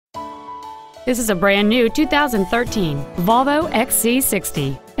This is a brand new 2013 Volvo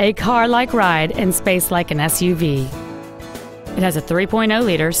XC60, a car-like ride and space like an SUV. It has a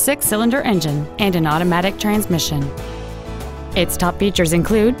 3.0-liter six-cylinder engine and an automatic transmission. Its top features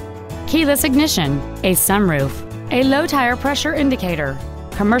include keyless ignition, a sunroof, a low tire pressure indicator,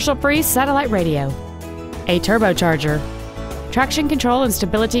 commercial-free satellite radio, a turbocharger, traction control and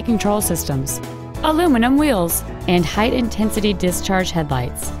stability control systems, aluminum wheels, and high-intensity discharge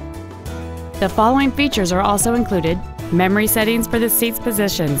headlights. The following features are also included: memory settings for the seat's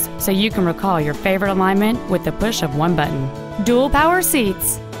positions so you can recall your favorite alignment with the push of one button, dual power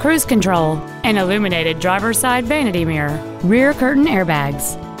seats, cruise control, an illuminated driver's side vanity mirror, rear curtain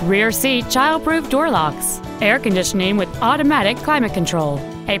airbags, rear seat child-proof door locks, air conditioning with automatic climate control,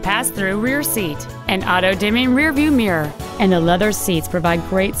 a pass-through rear seat, an auto-dimming rear-view mirror, and the leather seats provide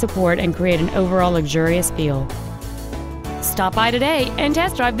great support and create an overall luxurious feel. Stop by today and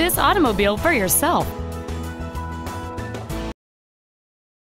test drive this automobile for yourself.